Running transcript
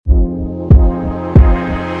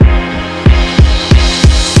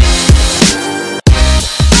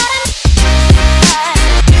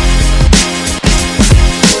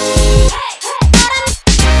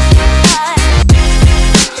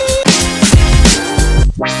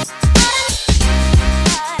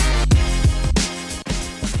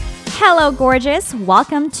Hello, gorgeous.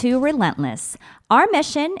 Welcome to Relentless. Our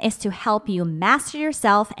mission is to help you master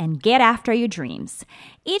yourself and get after your dreams.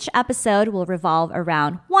 Each episode will revolve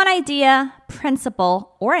around one idea,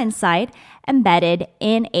 principle, or insight embedded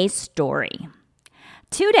in a story.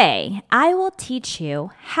 Today, I will teach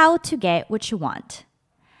you how to get what you want.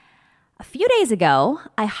 A few days ago,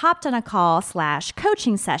 I hopped on a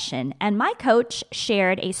call/coaching session, and my coach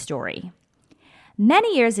shared a story.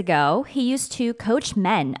 Many years ago, he used to coach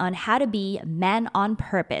men on how to be men on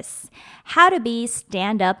purpose, how to be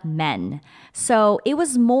stand-up men. So it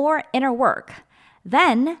was more inner work.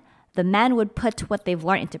 Then, the men would put what they've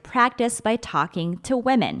learned into practice by talking to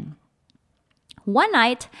women. One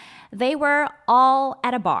night, they were all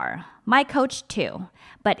at a bar, my coach too,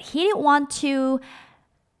 but he didn't want to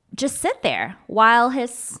just sit there while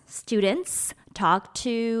his students talked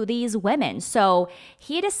to these women. So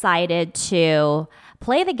he decided to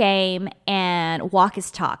play the game and walk his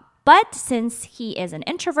talk. But since he is an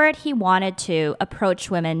introvert, he wanted to approach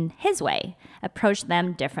women his way, approach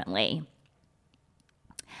them differently.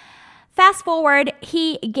 Fast forward,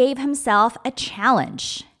 he gave himself a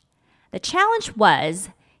challenge. The challenge was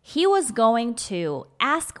he was going to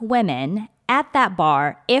ask women at that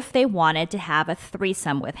bar if they wanted to have a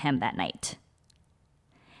threesome with him that night.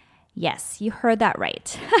 Yes, you heard that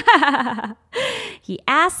right. He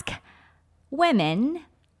asked women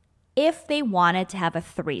if they wanted to have a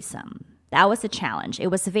threesome. That was the challenge. It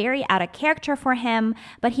was very out of character for him,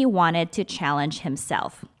 but he wanted to challenge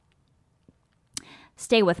himself.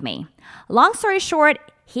 Stay with me. Long story short,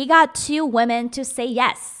 he got 2 women to say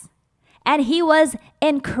yes, and he was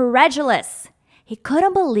incredulous. He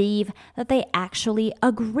couldn't believe that they actually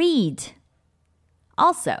agreed.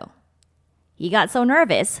 Also, he got so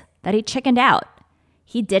nervous that he chickened out.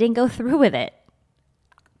 He didn't go through with it.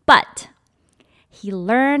 But he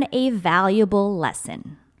learned a valuable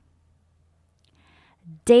lesson.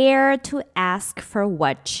 Dare to ask for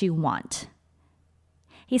what you want.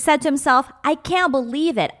 He said to himself, I can't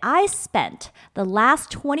believe it. I spent the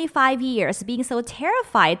last 25 years being so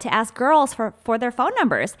terrified to ask girls for their phone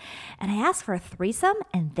numbers. And I asked for a threesome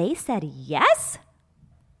and they said yes?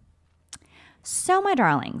 So, my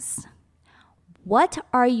darlings, what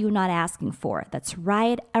are you not asking for that's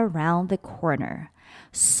right around the corner,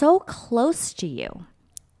 so close to you,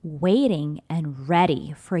 waiting and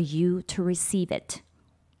ready for you to receive it?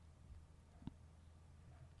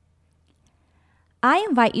 I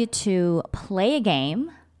invite you to play a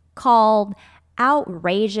game called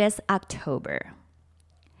Outrageous October.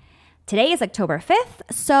 Today is October 5th,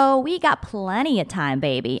 so we got plenty of time,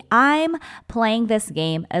 baby. I'm playing this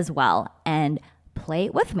game as well, and play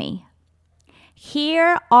it with me.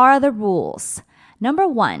 Here are the rules. Number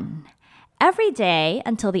 1, every day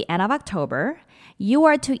until the end of October, you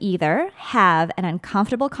are to either have an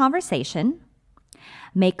uncomfortable conversation,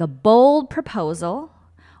 make a bold proposal,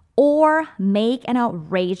 or make an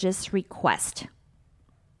outrageous request.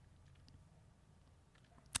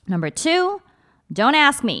 Number 2, don't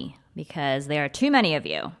ask me because there are too many of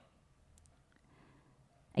you.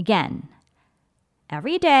 Again,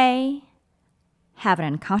 every day, have an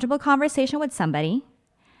uncomfortable conversation with somebody,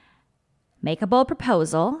 make a bold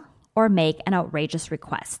proposal, or make an outrageous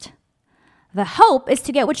request. The hope is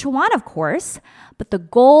to get what you want, of course, but the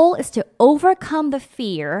goal is to overcome the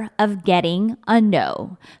fear of getting a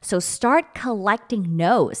no. So start collecting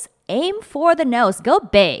no's. Aim for the no's. Go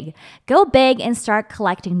big. Go big and start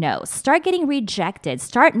collecting no's. Start getting rejected.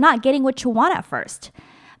 Start not getting what you want at first.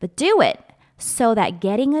 But do it so that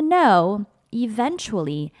getting a no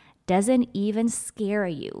eventually doesn't even scare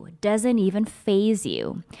you, doesn't even faze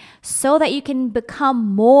you, so that you can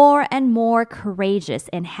become more and more courageous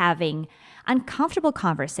in having uncomfortable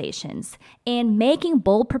conversations, in making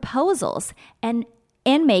bold proposals, and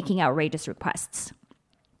in making outrageous requests.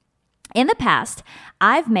 In the past,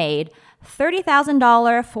 I've made $30,000,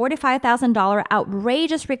 $45,000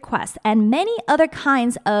 outrageous requests and many other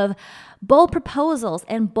kinds of bold proposals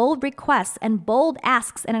and bold requests and bold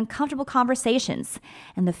asks and uncomfortable conversations.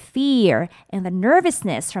 And the fear and the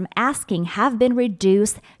nervousness from asking have been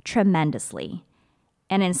reduced tremendously.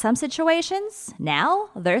 And in some situations, now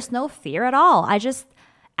there's no fear at all. I just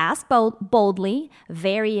ask boldly,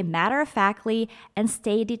 very matter-of-factly, and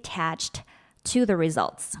stay detached to the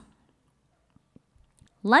results.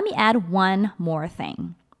 Let me add one more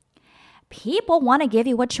thing. People want to give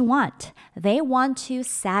you what you want. They want to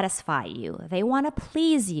satisfy you. They want to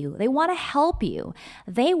please you. They want to help you.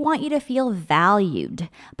 They want you to feel valued,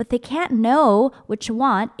 but they can't know what you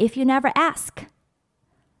want if you never ask.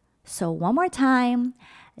 So one more time,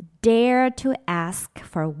 dare to ask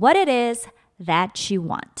for what it is that you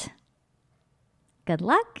want. Good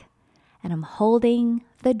luck and I'm holding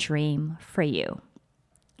the dream for you.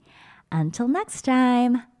 Until next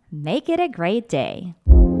time, make it a great day.